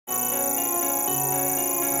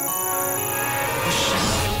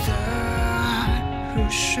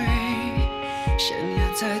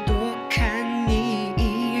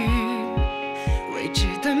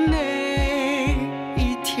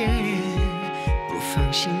放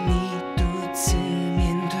心你独自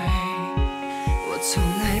面对，我从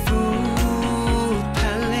来不怕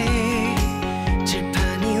累，只怕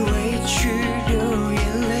你委屈流眼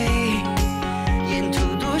泪，沿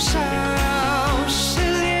途多少失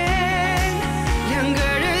恋，两个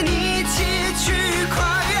人一起去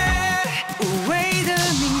跨越无谓的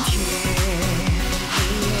明天，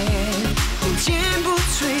不坚不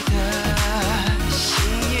摧的信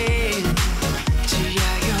念，只要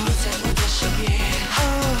有在我的身边，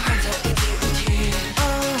看在一天一天，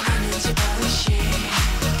还能接把危险，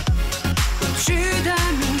无惧的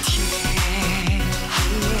明天，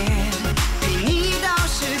陪你到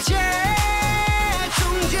世界终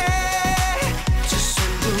结，就算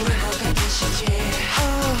不能改变世界，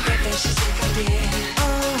改变世界改变，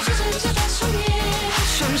就趁这段少年，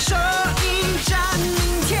双手迎战明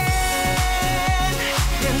天，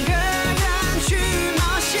两个人去冒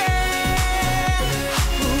险，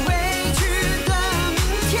不畏惧的明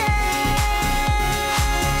天，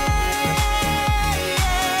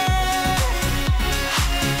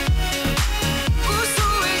无所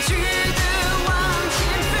畏惧的往前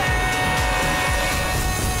飞。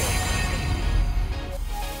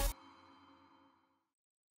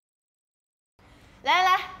来来来，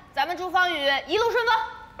咱们祝方宇一路顺风，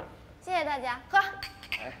谢谢大家，喝。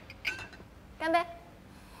干杯！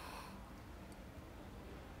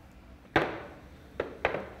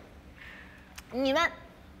你们，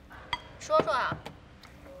说说啊，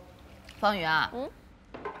方宇啊，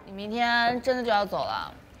你明天真的就要走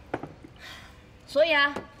了，所以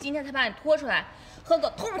啊，今天才把你拖出来，喝个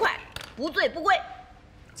痛快，不醉不归。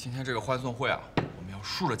今天这个欢送会啊，我们要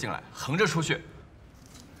竖着进来，横着出去。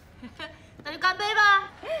那就干杯吧！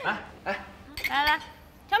来，来来，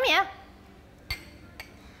小米，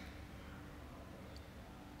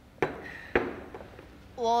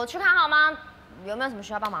我去看好吗？有没有什么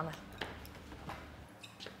需要帮忙的？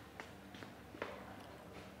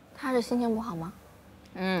他是心情不好吗？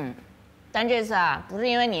但这次啊，不是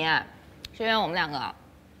因为你，是因为我们两个，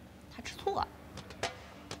他吃醋了。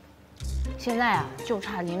现在啊，就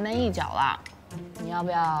差临门一脚了。你要不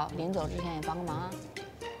要临走之前也帮个忙啊？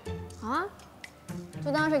好啊，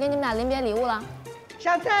就当是给你们俩临别礼物了。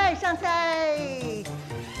上菜，上菜！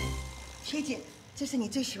学姐，这是你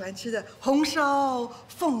最喜欢吃的红烧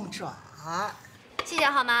凤爪。谢谢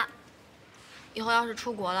浩妈。以后要是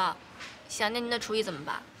出国了，想念您的厨艺怎么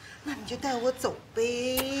办？那你就带我走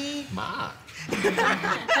呗。妈，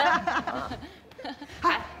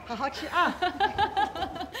好好吃啊！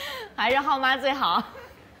还是浩妈最好。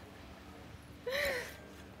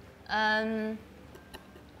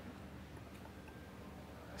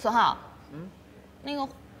孙浩，那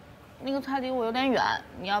个菜离我有点远，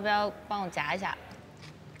你要不要帮我夹一下？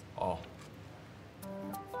哦，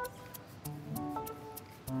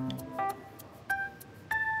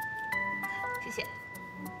谢谢。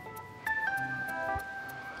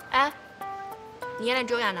哎，你眼里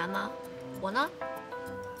只有亚楠吗？我呢？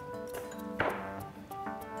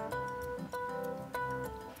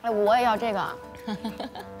哎，我也要这个。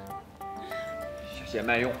小姐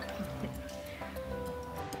慢用。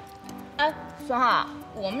哎，孙浩，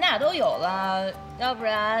我们俩都有了，要不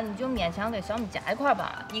然你就勉强给小米夹一块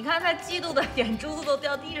吧。你看他嫉妒的眼珠子都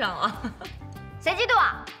掉地上了。谁嫉妒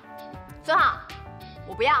啊？孙浩，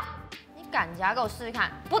我不要。你敢夹，给我试试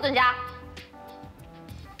看，不准夹。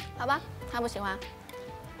好吧，他不喜欢。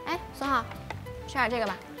哎，孙浩，吃点这个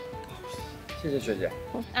吧。谢谢学姐。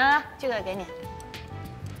这个给你。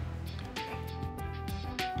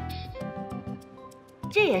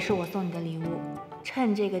这也是我送你的礼物，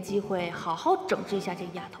趁这个机会好好整治一下这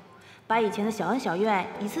个丫头，把以前的小恩小怨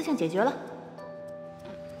一次性解决了。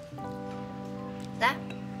来，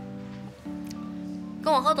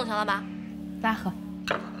跟我喝总行了吧？大家喝。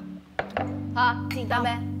好，自己干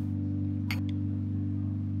杯。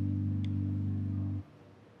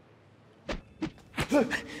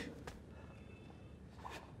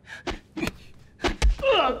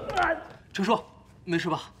程叔，没事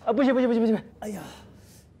吧？啊，不行！哎呀，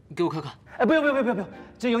你给我看看。哎，不用，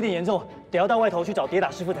这有点严重，得要到外头去找跌打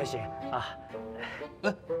师傅才行啊。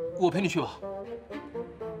哎，我陪你去吧。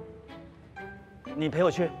你陪我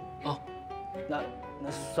去？啊，那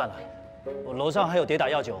算了，我楼上还有跌打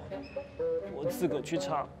药酒，我自个去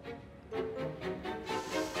擦。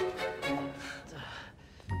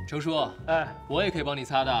程叔，哎，我也可以帮你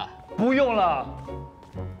擦的。不用了。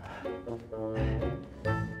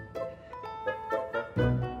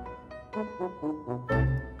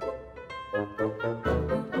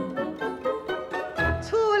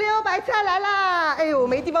醋溜白菜来啦！哎呦，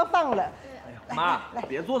没地方放了。妈，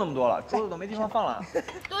别做那么多了，桌子都没地方放了。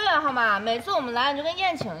对啊，好吗？每次我们来你就跟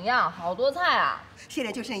宴请一样，好多菜啊。现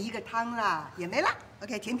在就剩一个汤了，也没了。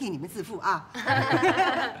OK， 甜品你们自付啊。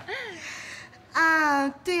啊，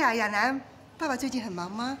对呀，亚楠，爸爸最近很忙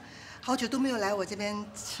吗？好久都没有来我这边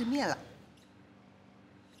吃面了。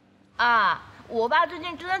啊，我爸最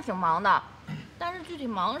近真的挺忙的，但是具体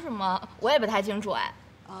忙什么我也不太清楚哎。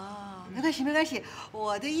哦，没关系没关系，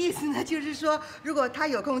我的意思呢就是说，如果他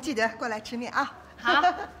有空，记得过来吃面啊。好。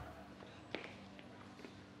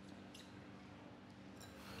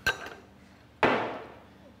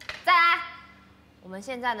再来，我们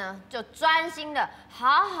现在呢就专心的、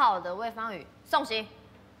好好的为方宇送行。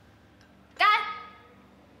干！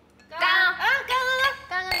干啊！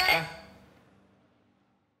干！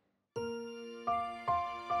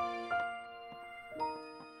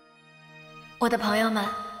我的朋友们，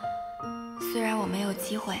虽然我没有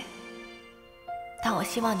机会，但我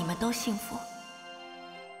希望你们都幸福。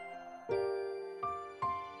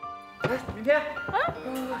哎，明天，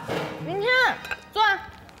明天坐。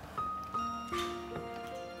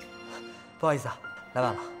不好意思啊，来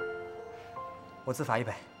晚了，我自罚一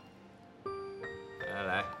杯。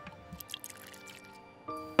来，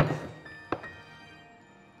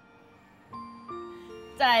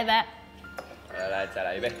再来一杯。来，再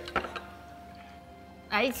来一杯。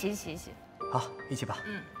来，一起。好，一起吧。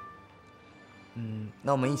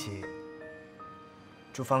那我们一起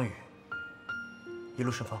祝方宇一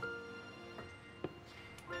路顺风。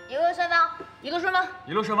一路顺风，一路顺风，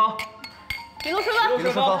一路顺风，一路顺风，一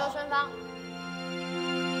路顺风，一路顺风。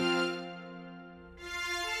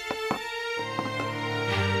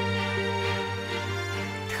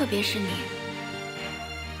特别是你，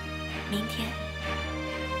明天。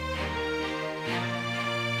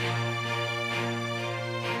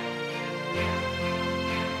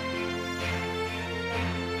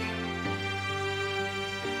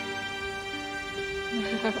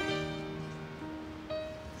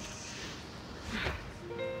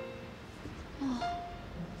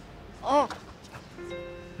哦，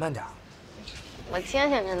慢点。我清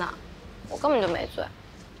醒着呢，我根本就没醉。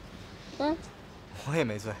我也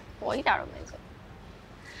没醉。我一点都没醉，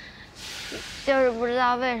就是不知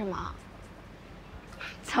道为什么，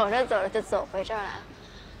走着走着就走回这儿来了。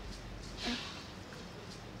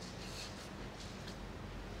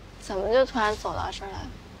怎么就突然走到这儿来了？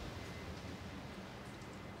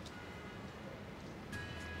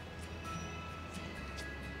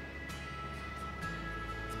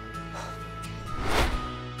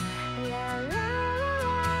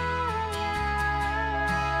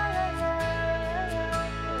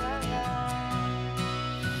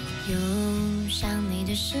用上你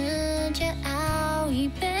的世界熬一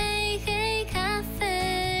杯黑咖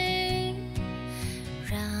啡，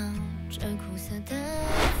让这苦涩的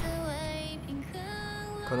滋味平衡。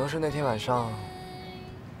可能是那天晚上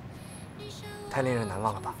太令人难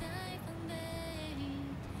忘了吧。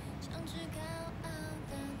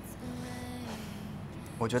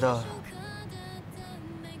我觉得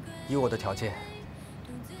以我的条件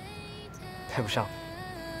配不上你。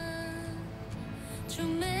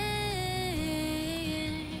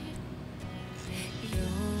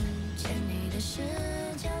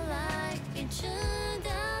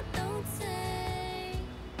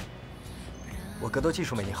我格斗技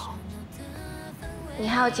术没你好，你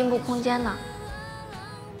还有进步空间呢。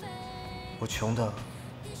我穷的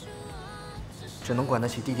只能管得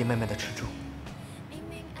起弟弟妹妹的吃住，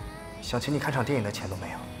想请你看场电影的钱都没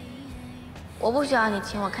有。我不需要你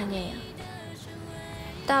请我看电影，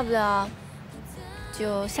大不了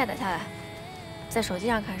就下载下来，在手机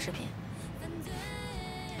上看视频。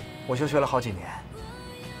我休学了好几年，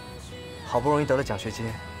好不容易得了奖学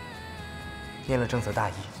金，念了Zhengze大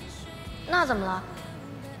一。那怎么了？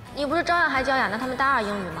你不是照样还教亚楠他们大二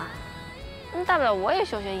英语吗？大不了我也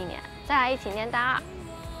休学1年，咱俩一起念大二。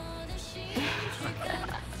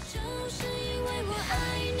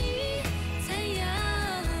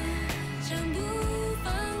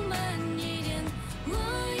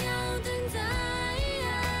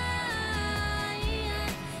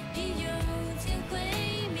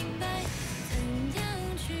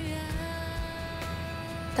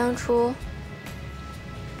当初，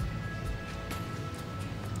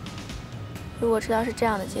如果知道是这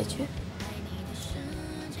样的结局，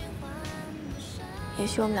也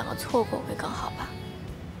许我们2个错过会更好吧。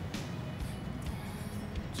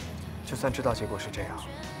就算知道结果是这样，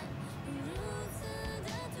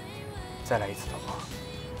再来一次的话，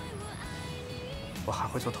我还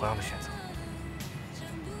会做同样的选择。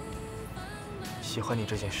喜欢你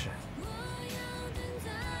这件事，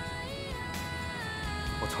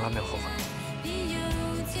我从来没有后悔过。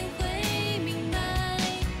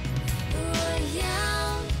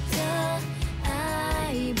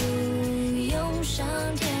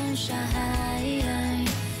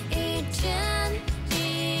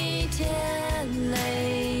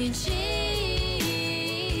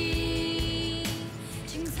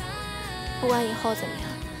管以后怎么样，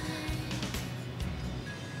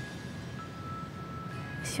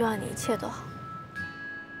希望你一切都好。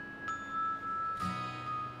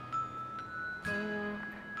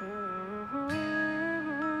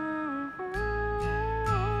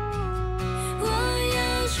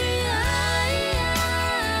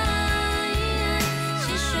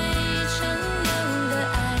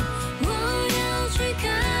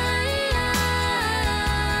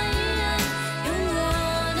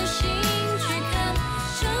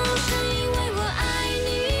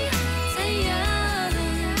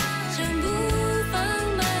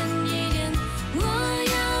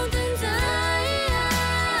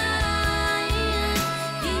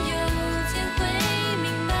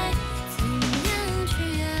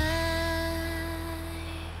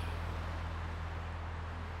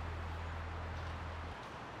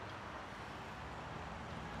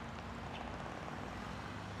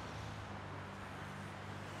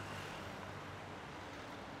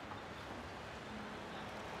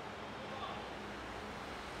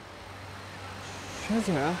学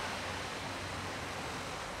姐，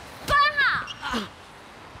关好！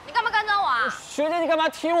你干嘛跟着我啊？学姐，你干嘛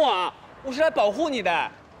踢我啊？我是来保护你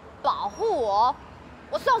的。保护我？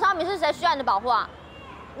我宋小敏是谁需要你的保护啊？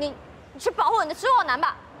你去保护你的吃货男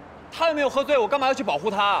吧。他又没有喝醉，我干嘛要去保护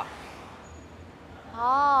他？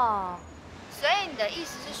哦，所以你的意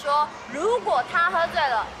思是说，如果他喝醉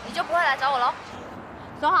了，你就不会来找我喽？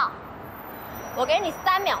说好，我给你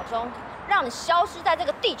3秒钟，让你消失在这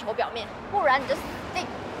个地球表面，不然你就死定。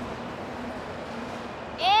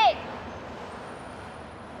1、2、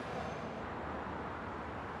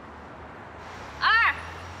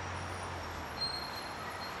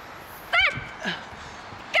3，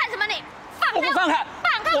干什么你？放开！我不放开！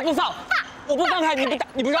放开！我不放！我不放开！你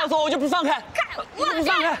不告诉我，我就不放开！我不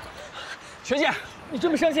放开！学姐，你这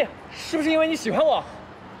么生气，是不是因为你喜欢我？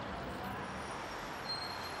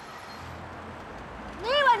你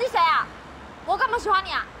以为你谁啊？我干嘛喜欢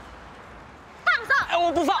你啊？放手！哎，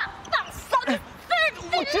我不放！放手！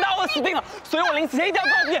我知道我死定了，所以我临死前一定要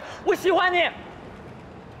告诉你，我喜欢你。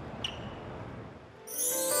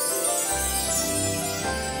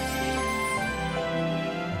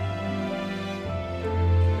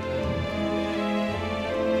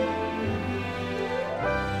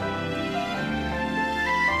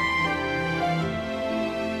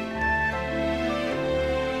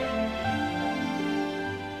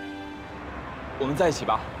我们在一起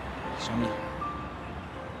吧，小米。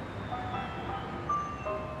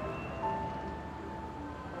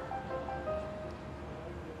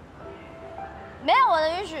没有我的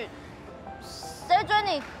允许，谁准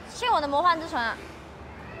你亲我的魔幻之唇啊？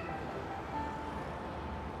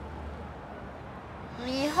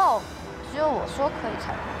以后只有我说可以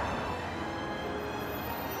才可以。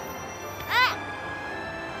哎，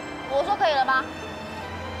我说可以了吧？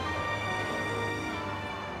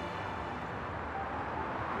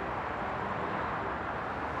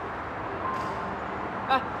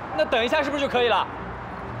哎，那等一下是不是就可以了？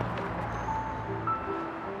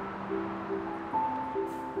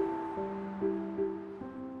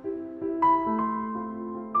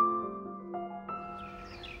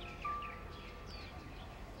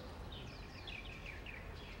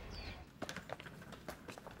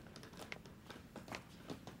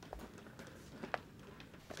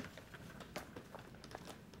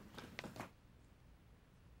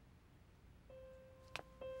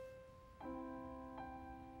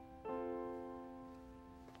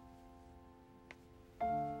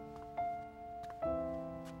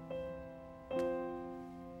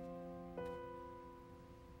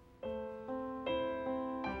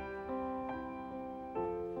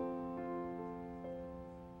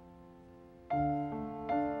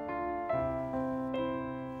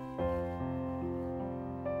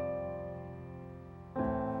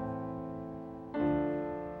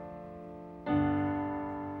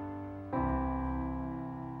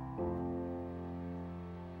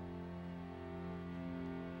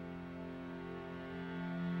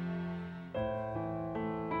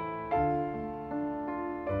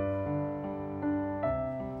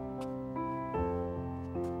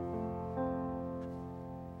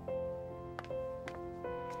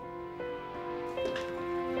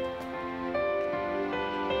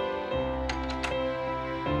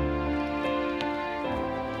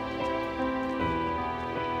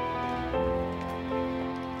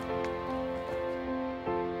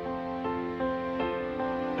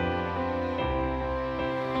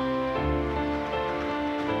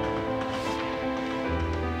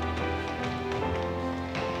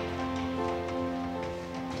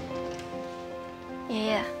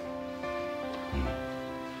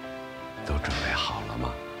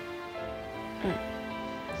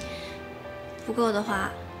不够的话，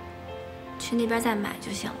去那边再买就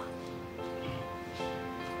行了。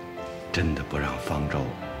真的不让方舟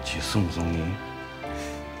去送送你？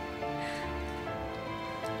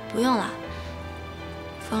不用了，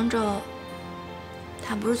方舟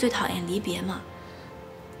他不是最讨厌离别吗？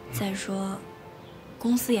再说，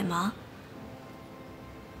公司也忙，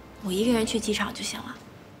我一个人去机场就行了。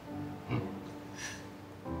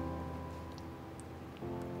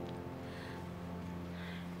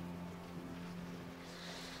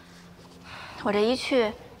我这一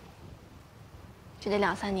去就得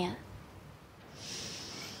2、3年，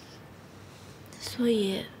所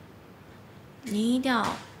以您一定要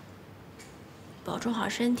保重好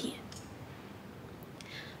身体，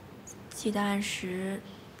记得按时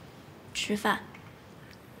吃饭、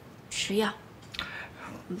吃药，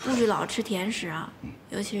不许老吃甜食啊，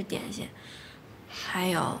尤其是点心。还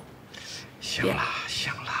有，行了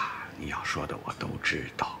行了，你要说的我都知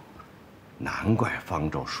道。难怪方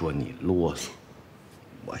舟说你啰嗦，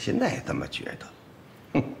我现在也这么觉得。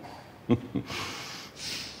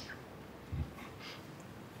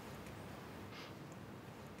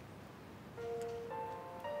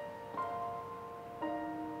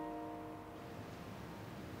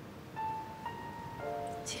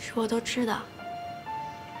其实我都知道，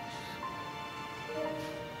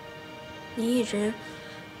你一直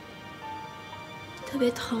特别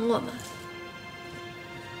疼我们。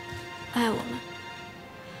爱我们。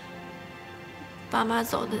爸妈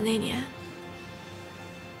走的那年，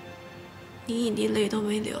你一滴泪都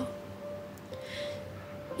没流，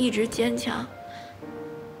一直坚强、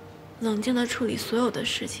冷静地处理所有的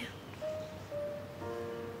事情。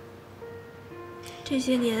这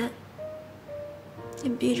些年，你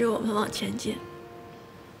逼着我们往前进，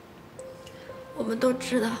我们都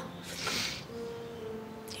知道，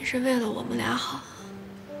你是为了我们俩好。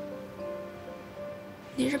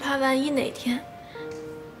你是怕万一哪天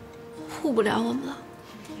护不了我们了，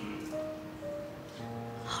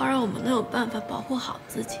好让我们能有办法保护好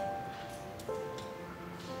自己。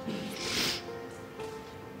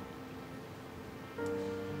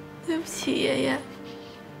对不起，爷爷，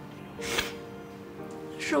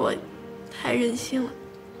是我太任性了，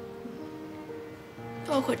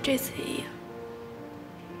包括这次也一样。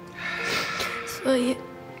所以，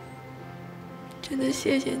真的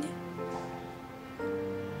谢谢你。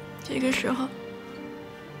这个时候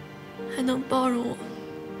还能包容我、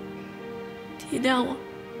体谅我。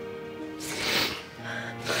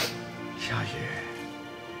小雨，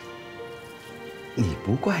你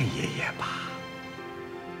不怪爷爷吧？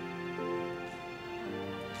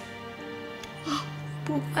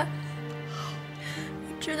不怪，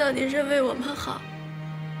我知道你是为我们好。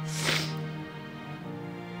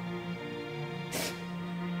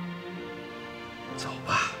走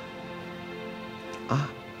吧，啊。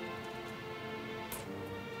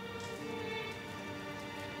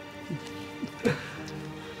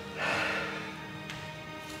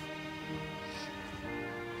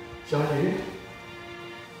小雨，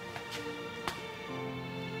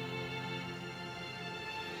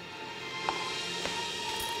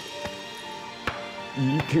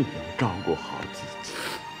一定要照顾好自己。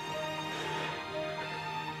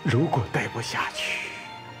如果待不下去，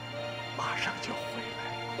马上就回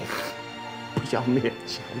来，不要勉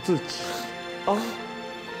强自己啊！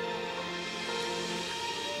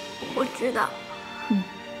我知道。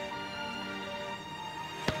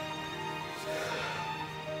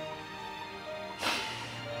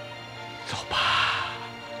走吧，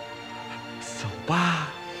走吧，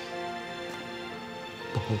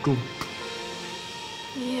保重。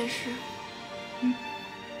你也是。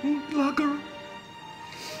拉根儿。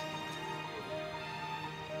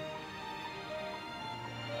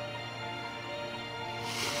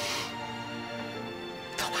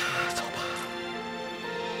走吧，走吧。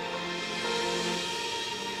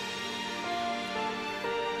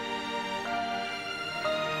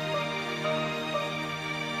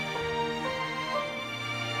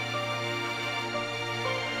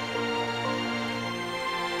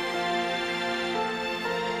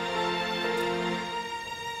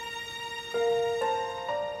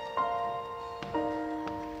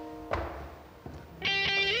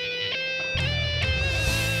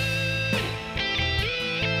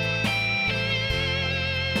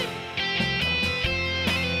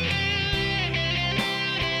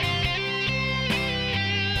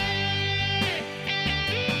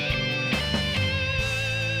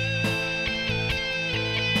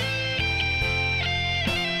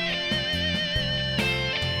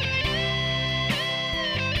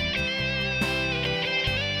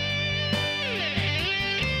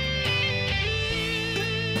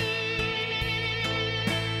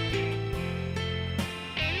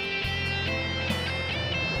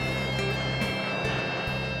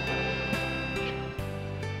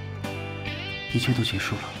一切都结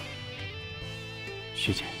束了，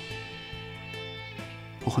学姐，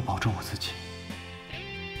我会保重我自己，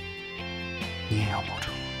你也要保重。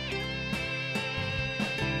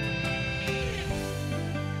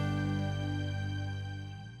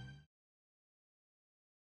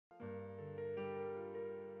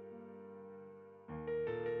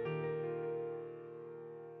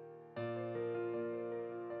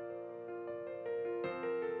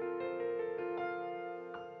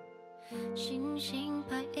星星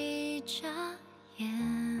拍一眨眼，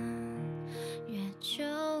月就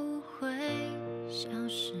会消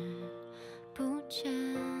失不见。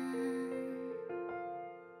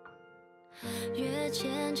越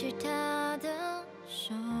牵起他的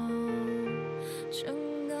手，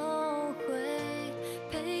承诺会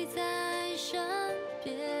陪在身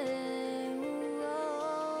边。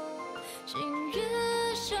心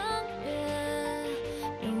越相约，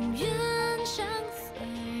永远相随。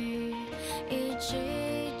一起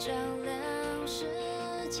照亮世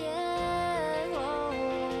界，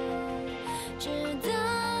直到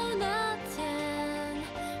那天，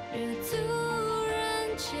越突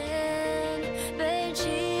然间背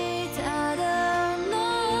弃他的诺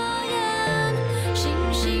言，星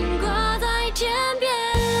星挂在天边，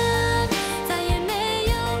再也没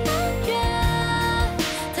有满月。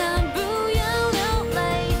他不要流泪，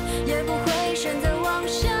也不会选择往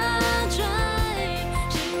下坠。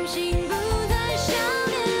星星不再想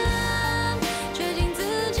念，决定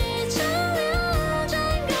自己照亮整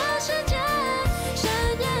个世界，闪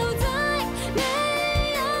耀在没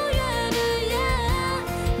有月的夜，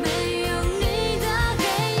没有你的黑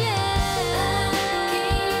夜。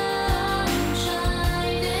Keep on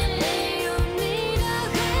shining， 没有你的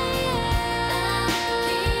黑夜。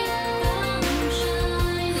Keep on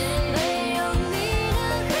shining， 没有你的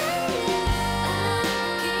黑夜。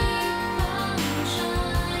Keep on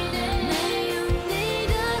shining， 没有你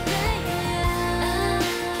的黑夜。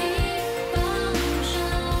Keep on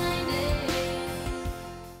shining。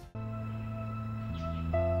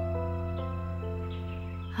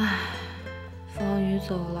唉，方宇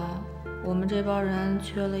走了，我们这帮人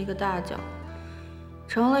缺了一个大脚，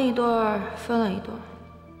成了一对儿，分了一对儿。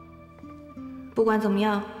不管怎么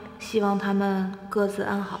样，希望他们各自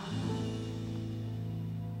安好。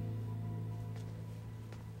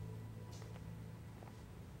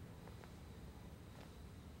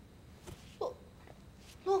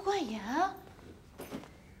陆冠言，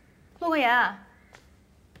陆冠言，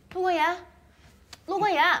陆冠言，陆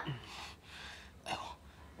冠言，哎呦，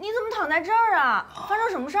你怎么躺在这儿啊？发生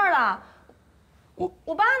什么事儿了？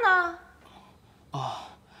我爸呢？啊，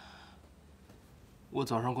我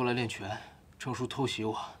早上过来练拳，程叔偷袭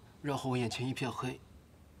我，然后我眼前一片黑，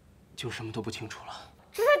就什么都不清楚了。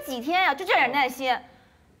这才几天呀，就这点耐心。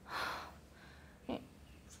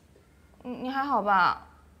你还好吧？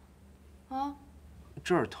啊？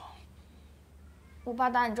这儿疼。我爸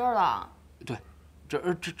打你这儿了？对，这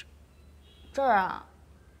儿啊？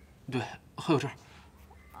对，还有这儿。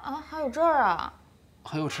啊，还有这儿啊？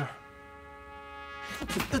还有这儿。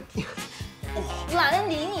懒得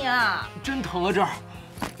理你啊！真疼啊这儿。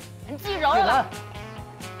你自己揉揉吧。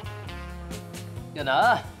亚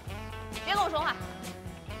楠，别跟我说话。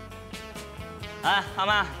哎，阿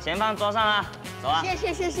妈，钱放桌上了，走啊！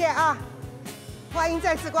谢谢啊！欢迎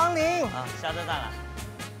再次光临。啊，下车站了。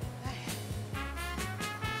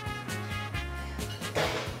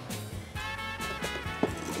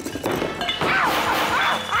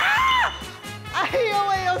哎呦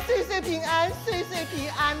喂呦，岁岁平安，岁岁平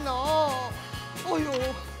安哦！哦呦，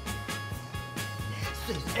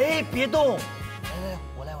哎，别动！来，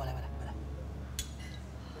我来。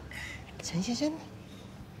陈先生，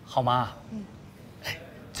好吗？哎，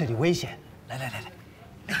这里危险，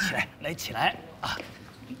来，起来啊！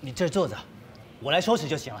你这儿坐着，我来收拾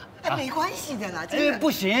就行了。哎，没关系的啦，哎，不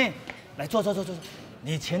行，来坐。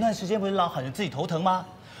你前段时间不是老喊着自己头疼吗？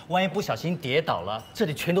万一不小心跌倒了，这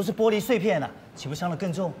里全都是玻璃碎片呢，岂不伤得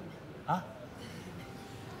更重？啊？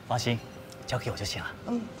放心，交给我就行了。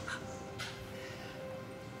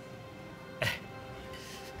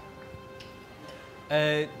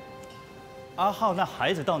阿浩那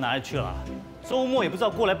孩子到哪里去了？周末也不知道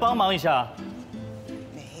过来帮忙一下。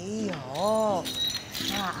没有。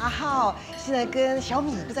阿浩现在跟小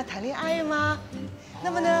米不在谈恋爱吗？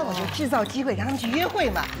那么呢，我就制造机会让他们去约会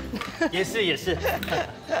嘛。也是。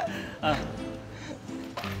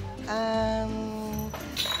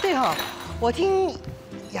对哈，我听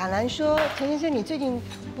亚楠说，陈先生你最近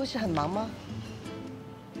不是很忙吗？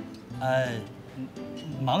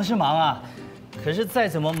忙是忙啊，可是再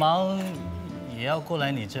怎么忙，也要过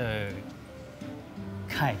来你这儿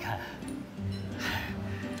看一看。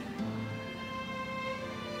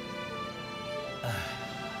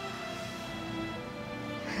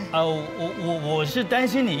我是担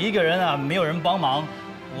心你一个人啊，没有人帮忙，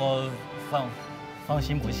我放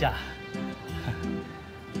心不下。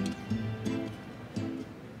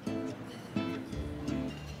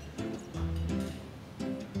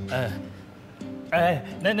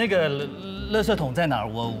那个垃圾桶在哪儿？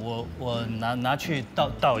我拿去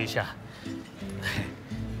倒一下。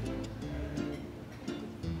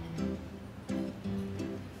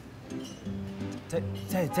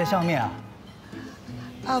在上面啊。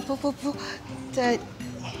不，在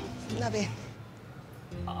那边。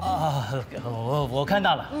我看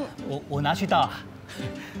到了。我拿去倒啊。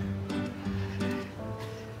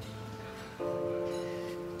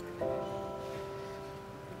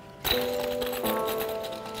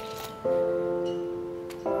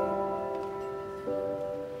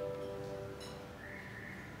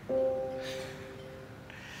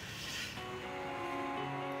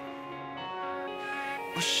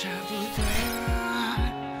我舍不得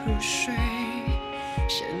入睡，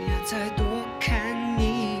想要再多看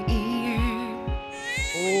你一眼。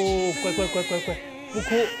哦，乖，不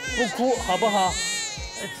哭，好不好？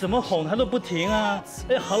怎么哄他都不停啊！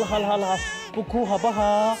好了，不哭好不好？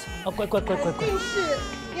啊，乖。一定是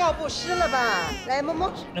尿不湿了吧？来摸。摸。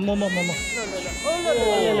来。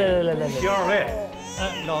第二位，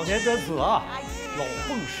老年得子啊，老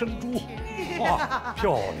凤生珠，哇，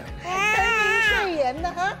漂亮。山明顺眼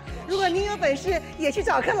的哈！如果您有本事，也去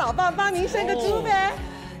找颗老棒帮您生个猪呗。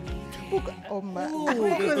不管我们不哭了。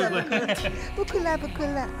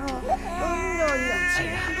哎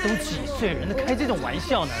呀，都几岁人了，开这种玩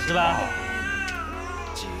笑呢，是吧？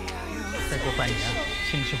再过半年啊，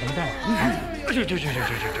请你吃红蛋。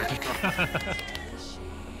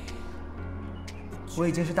我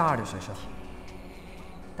已经是大2的学生，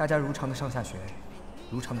大家如常的上下学，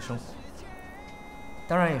如常的生活，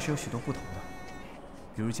当然也是有许多不同的，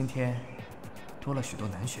比如今天多了许多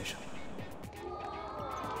男学生。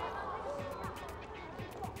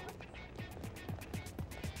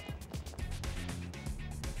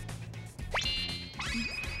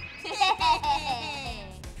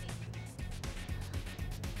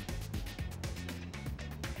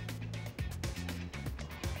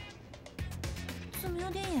怎么有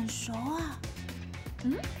点眼熟啊？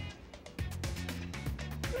陆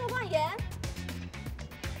冠言。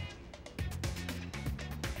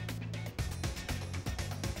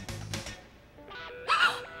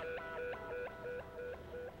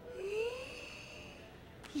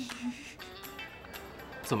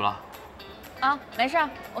怎么了？啊，没事，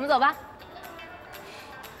我们走吧。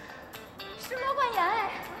是陆冠言哎，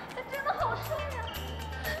他真的好帅呀！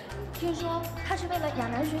听说他是为了亚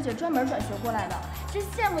楠学姐专门转学过来的，真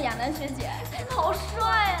羡慕亚楠学姐，好帅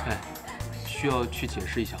啊！哎，需要去解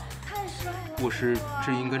释一下。太帅了！我是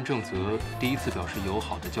知音跟正则第一次表示友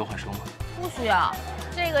好的交换生吗？不需要，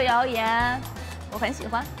这个谣言我很喜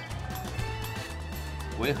欢。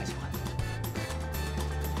我也很喜欢。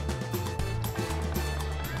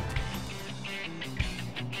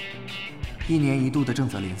1年1度的正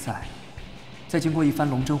则联赛，在经过一番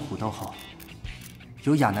龙争虎斗后，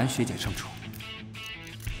由亚楠学姐胜出。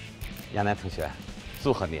亚楠同学，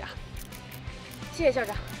祝贺你啊！谢谢校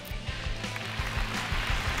长。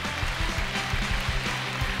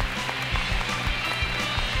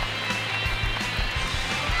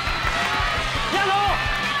亚总，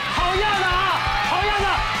好样的啊，好样的！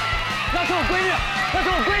那是我闺女，那是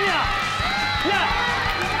我闺女啊！呀！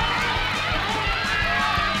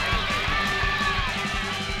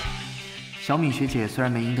小敏学姐虽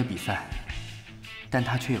然没赢得比赛，但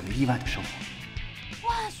她却有了意外的收获。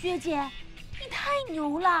哇，学姐，你太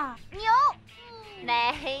牛了！牛？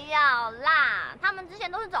没有啦，他们之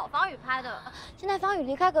前都是找方宇拍的，现在方宇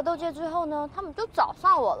离开格斗界之后呢，他们就找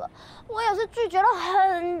上我了。我也是拒绝了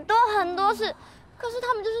很多事，可是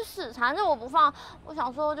他们就是死缠着我不放。我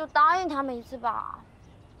想说，就答应他们一次吧。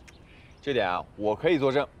这点啊，我可以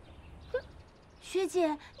作证。学姐，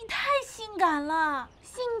你太性感了，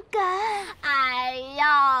性感！哎呦，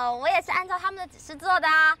我也是按照他们的指示做的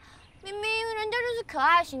啊。明明人家就是可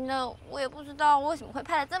爱型的，我也不知道为什么会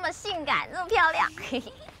拍得这么性感，这么漂亮。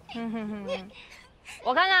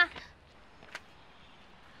我看看。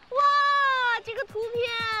哇，这个图片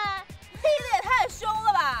P 的也太凶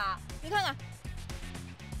了吧！你看看，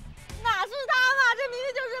哪是他嘛？这明明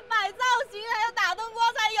就是摆造型还有打灯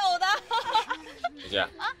光才有的。姐姐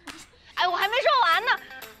啊，哎，我还没说完呢，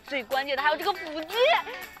最关键的还有这个腹肌。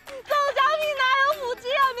宋小米哪有腹肌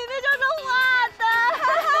啊？明明就是画的。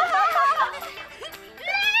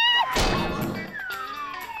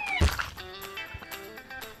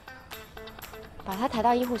把他抬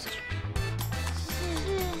到医护室去。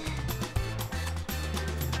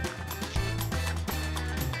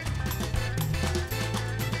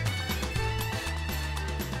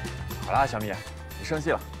好啦，小米，你生气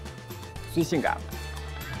了，最性感了，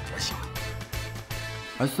我喜欢。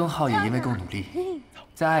而孙浩也因为够努力，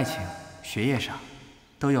在爱情、学业上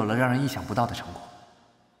都有了让人意想不到的成果。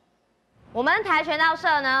我们跆拳道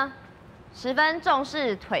社呢，十分重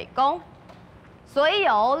视腿功，所以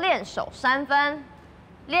有练手3分、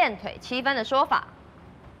练腿7分的说法。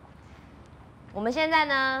我们现在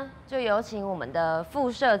呢，就有请我们的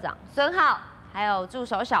副社长孙浩，还有助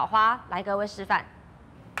手小花来各位示范。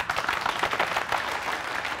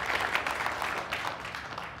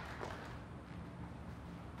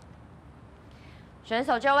选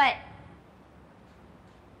手就位。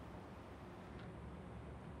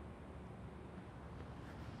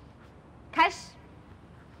开始。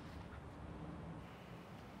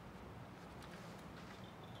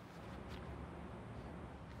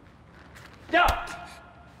掉。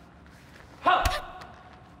好。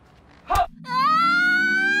好。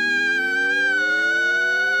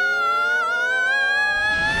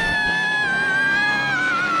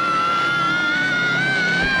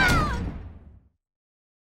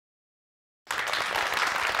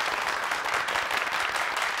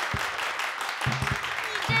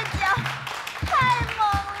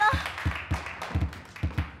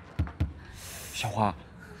小花，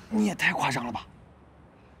你也太夸张了吧！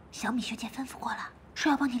小米学姐吩咐过了，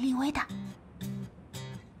说要帮你立威的。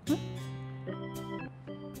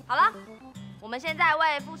好了，我们现在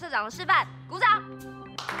为副社长的示范鼓掌。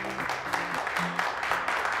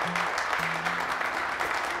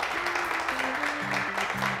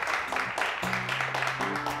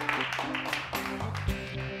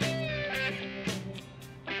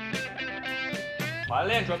团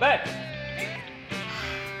练准备，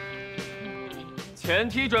前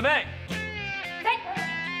踢准备。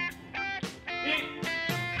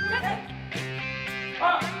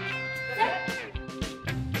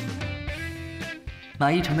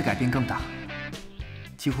 马一成的改变更大，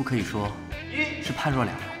几乎可以说是判若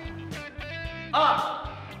两人。2、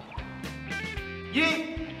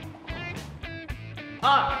1、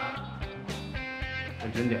2。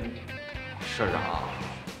认真点，社长，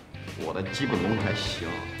我的基本功还行。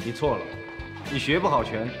你错了，你学不好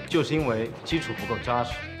拳，就是因为基础不够扎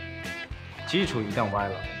实。基础一旦歪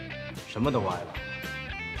了，什么都歪了。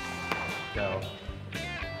加油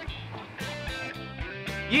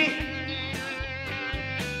！1、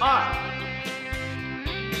2。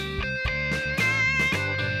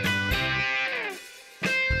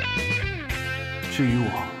至于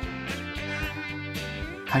我，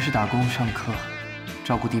还是打工、上课、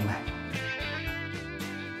照顾弟妹，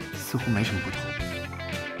似乎没什么不同。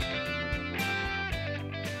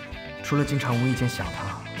除了经常无意间想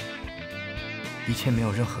他，一切没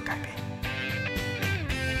有任何改变。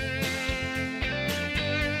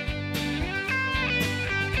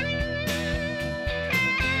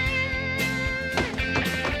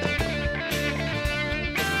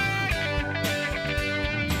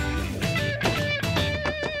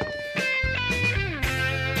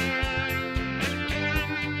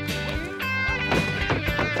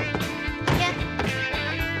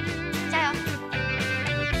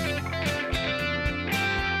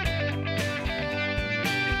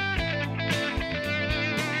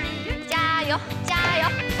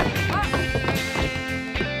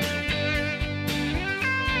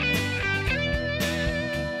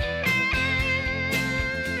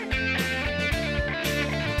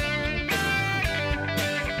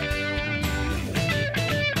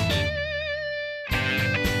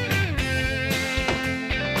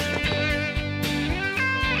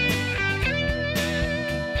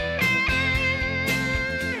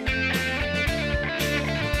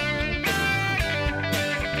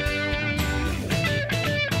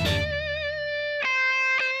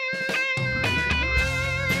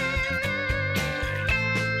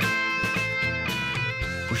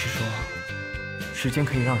 时间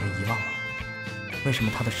可以让人遗忘吗？为什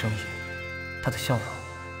么他的声音，他的笑容，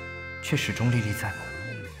却始终历历在目，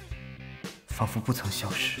仿佛不曾消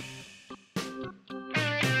失？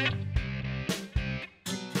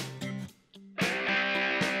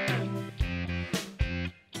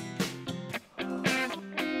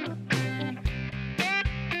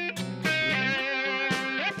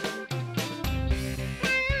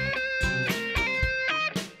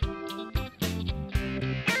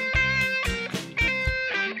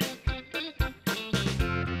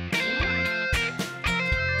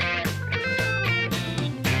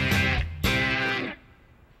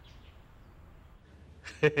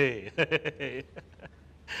嘿嘿嘿嘿嘿！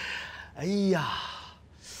哎呀，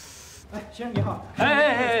哎，先生你好！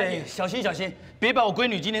哎，小心小心，别把我闺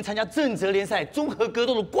女今天参加正则联赛综合格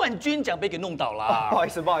斗的冠军奖杯给弄倒了。不好意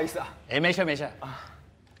思不好意思啊。哎，没事没事啊。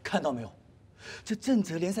看到没有？这正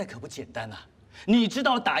则联赛可不简单呐！你知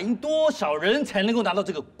道打赢多少人才能够拿到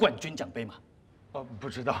这个冠军奖杯吗？不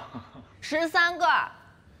知道。13个。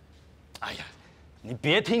哎呀，你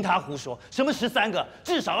别听他胡说，什么13个，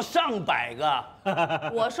至少要上百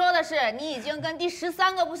个。我说的是，你已经跟第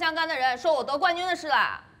13个不相干的人说我得冠军的事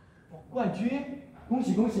了。冠军，恭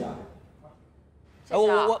喜恭喜啊！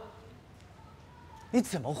你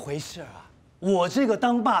怎么回事啊？我这个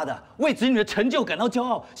当爸的，为子女的成就感到骄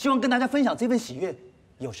傲，希望跟大家分享这份喜悦，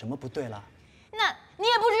有什么不对啦？那你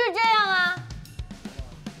也不是这样啊！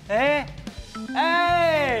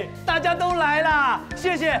哎，大家都来啦！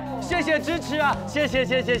谢谢支持啊！谢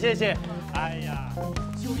谢！哎呀，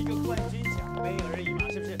就一个冠军奖杯而已嘛，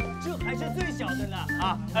是不是？这还是最小的呢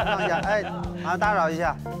啊！让一下，哎，打扰一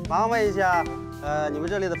下，麻烦问一下，你们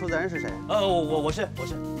这里的负责人是谁？我是。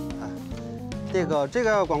这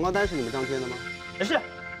个广告单是你们张贴的吗？是，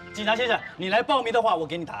警察先生，你来报名的话，我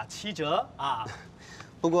给你打7折啊。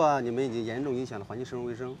不过你们已经严重影响了环境市容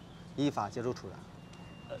卫生，依法接受处罚。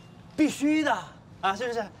必须的啊，是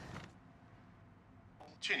不是？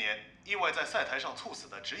去年意外在赛台上猝死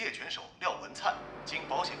的职业拳手廖文灿，经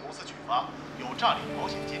保险公司举发有诈领保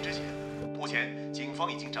险金之嫌，目前警方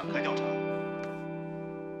已经展开调查。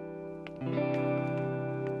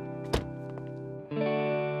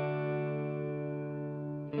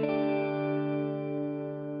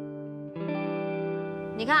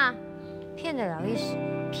你看啊，骗得了一时，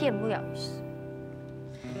骗不了一世。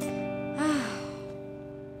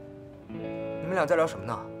你们俩在聊什么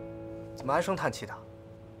呢？怎么唉声叹气的？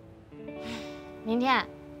明天，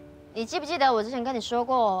你记不记得我之前跟你说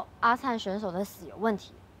过阿灿选手的死有问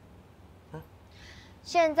题？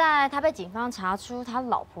现在他被警方查出他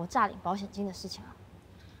老婆诈领保险金的事情了。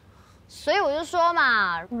所以我就说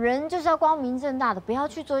嘛，人就是要光明正大的，不要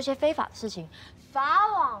去做一些非法的事情。法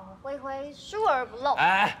网恢恢，疏而不漏。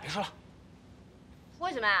哎，别说了。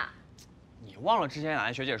为什么呀？你忘了之前雅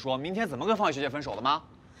兰学姐说明天怎么跟方宇学姐分手了吗？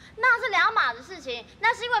那是两码子事情。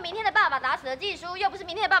那是因为明天的爸爸打死了季叔，又不是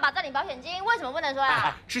明天的爸爸占领保险金，为什么不能说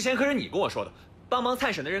呀？之前可是你跟我说的，帮忙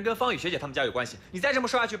参审的人跟方宇学姐他们家有关系。你再这么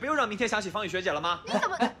说下去，不又让明天想起方宇学姐了吗？你怎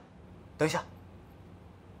么？等一下，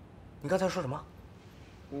你刚才说什么？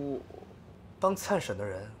帮参审的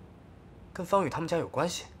人跟方宇他们家有关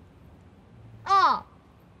系？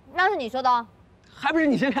那是你说的，还不是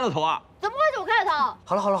你先开的头啊？怎么会是我开的头？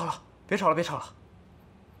好了，别吵了。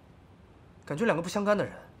感觉两个不相干的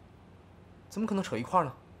人，怎么可能扯一块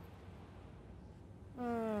呢？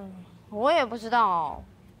我也不知道，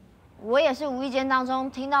我也是无意间当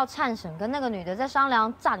中听到灿审跟那个女的在商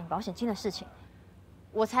量诈领保险金的事情，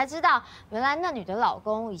我才知道原来那女的老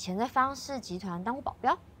公以前在方氏集团当过保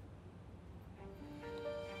镖。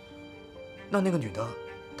那个女的，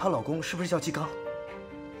她老公是不是叫季刚？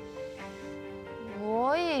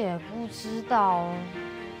我也不知道，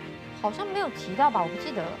好像没有提到吧，我不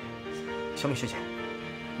记得了。小米学姐，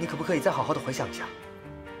你可不可以再好好的回想一下，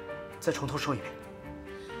再从头说一遍？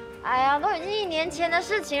哎呀，都已经1年前的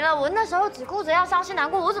事情了，我那时候只顾着要伤心难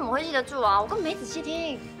过，我怎么会记得住啊？我根本没仔细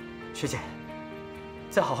听。学姐，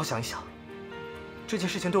再好好想一想，这件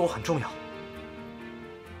事情对我很重要。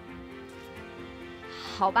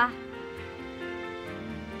好吧。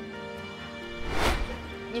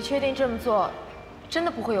你确定这么做真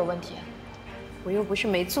的不会有问题？我又不是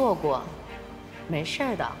没做过，没事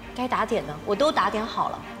儿的，该打点的我都打点好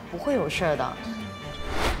了，不会有事儿的。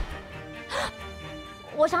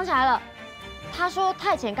我想起来了，她说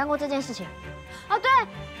她以前干过这件事情。哦，对，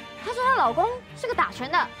她说她老公是个打拳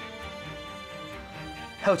的。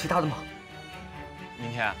还有其他的吗？明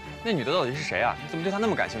天那女的到底是谁啊？你怎么对她那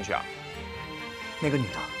么感兴趣啊？那个女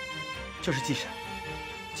的，就是季婶，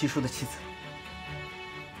季叔的妻子。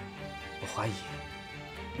我怀疑。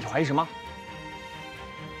你怀疑什么？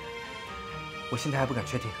我现在还不敢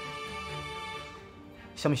确定。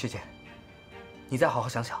小米学姐，你再好好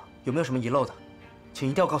想想，有没有什么遗漏的，请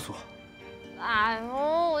一定要告诉我。哎呦，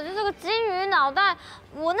我就这个金鱼脑袋，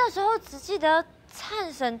我那时候只记得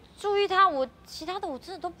灿审注意他，其他的我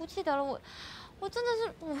真的都不记得了。我真的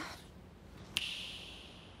是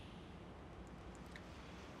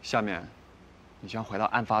下面，你将回到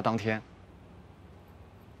案发当天。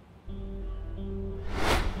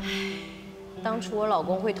当初我老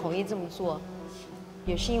公会同意这么做，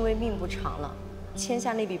也是因为命不长了，签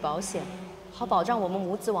下那笔保险，好保障我们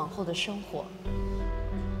母子往后的生活。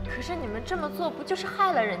可是你们这么做不就是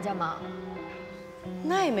害了人家吗？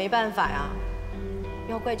那也没办法呀，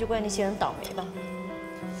要怪就怪那些人倒霉吧。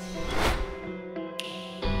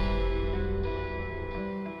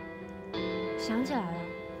想起来了，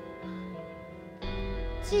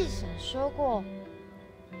季婶说过，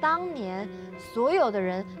当年所有的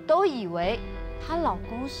人都以为她老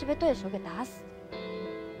公是被对手给打死，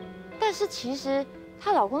但是其实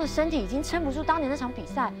她老公的身体已经撑不住当年那场比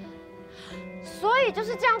赛，所以就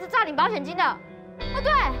是这样子诈领保险金的。哦，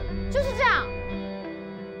对，就是这样。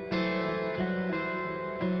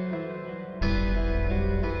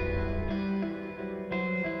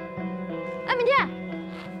哎，明天，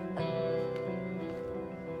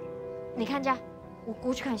你看家，我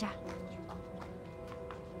过去看一下。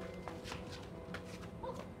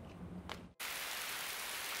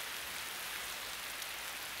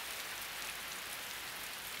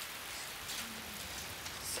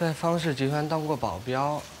在方氏集团当过保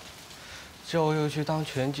镖，之后又去当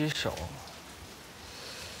拳击手。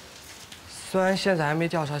虽然现在还没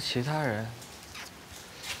调查其他人，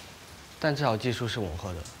但至少技术是吻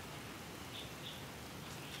合的。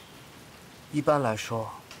一般来说，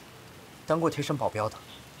当过贴身保镖的，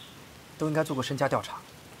都应该做过身家调查。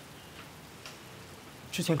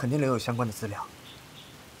之前肯定留有相关的资料，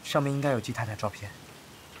上面应该有季太太照片，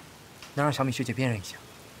能让小米学姐辨认一下。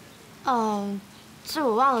这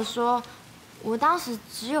我忘了说，我当时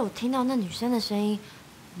只有听到那女生的声音，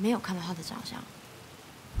没有看到她的长相。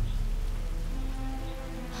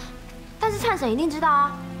但是灿婶一定知道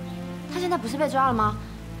啊，她现在不是被抓了吗？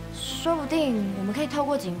说不定我们可以透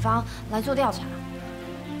过警方来做调查。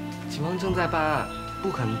警方正在办案，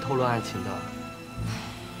不可能透露案情的。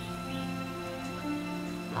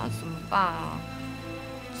那怎么办啊？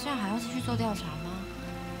这样还要继续做调查吗？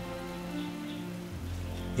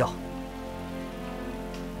要。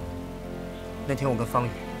那天我跟方宇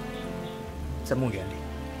在墓园里，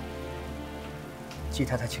季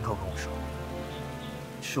太太亲口跟我说，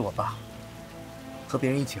是我爸和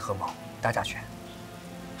别人一起合谋打假拳，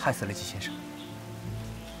害死了季先生。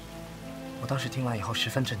我当时听完以后十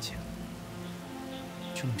分震惊，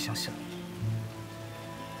就那么相信了。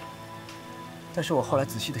但是我后来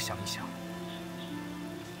仔细的想一想，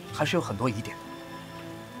还是有很多疑点。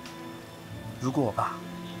如果我爸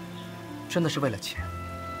真的是为了钱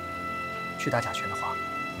去打假拳的话，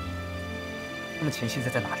那么钱现在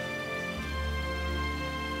在哪里？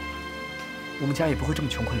我们家也不会这么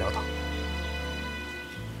穷困潦倒。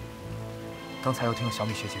刚才又听了小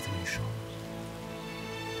米学姐这么一说，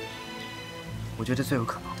我觉得最有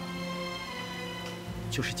可能的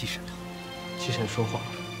就是季婶她。季婶说谎了。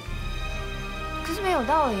可是没有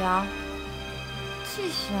道理啊！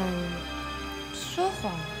季婶说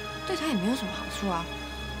谎对她也没有什么好处啊。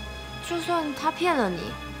就算她骗了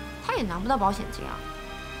你，她也拿不到保险金啊。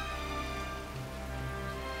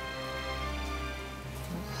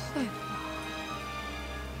不会吧？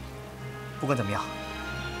不管怎么样，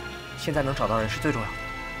现在能找到人是最重要的。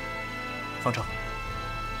方正，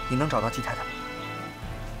你能找到季太太吗？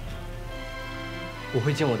我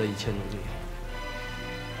会尽我的一切努力。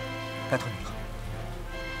拜托你了。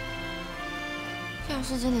要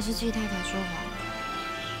是真的是季太太说谎，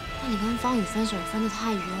那你跟方宇分手分得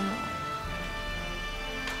太冤了。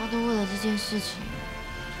他都为了这件事情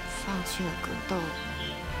放弃了格斗，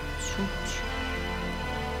出不去。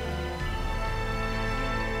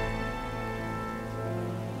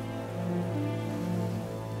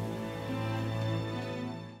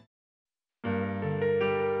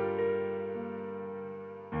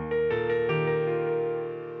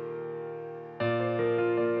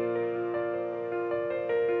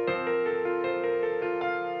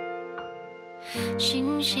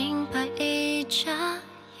星星般一眨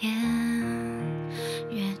眼，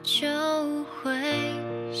月就会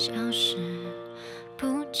消失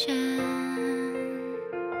不见。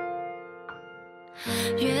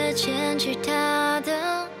越牵起他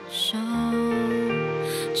的手，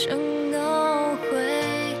承诺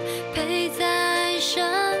会陪在身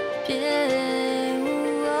边。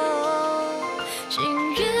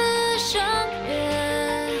星月相约，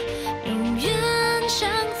永远相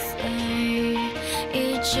随。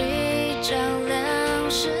一起照亮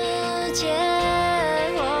世界，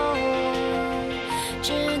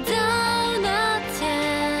直到那天，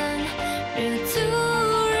日突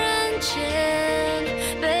然间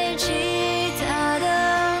背弃他的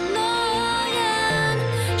诺言，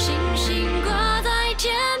星星挂在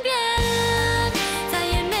天边，再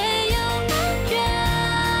也没有满月。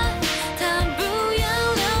他不愿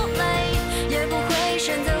流泪，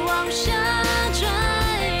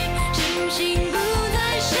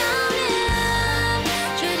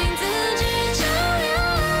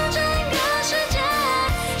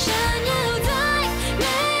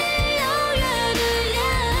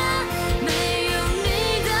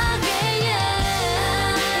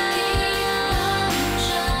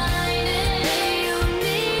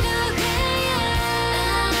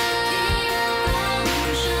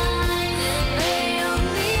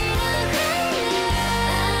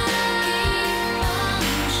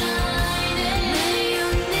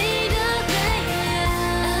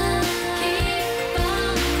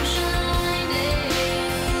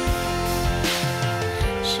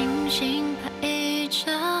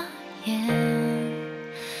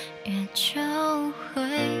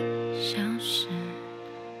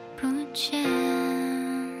现。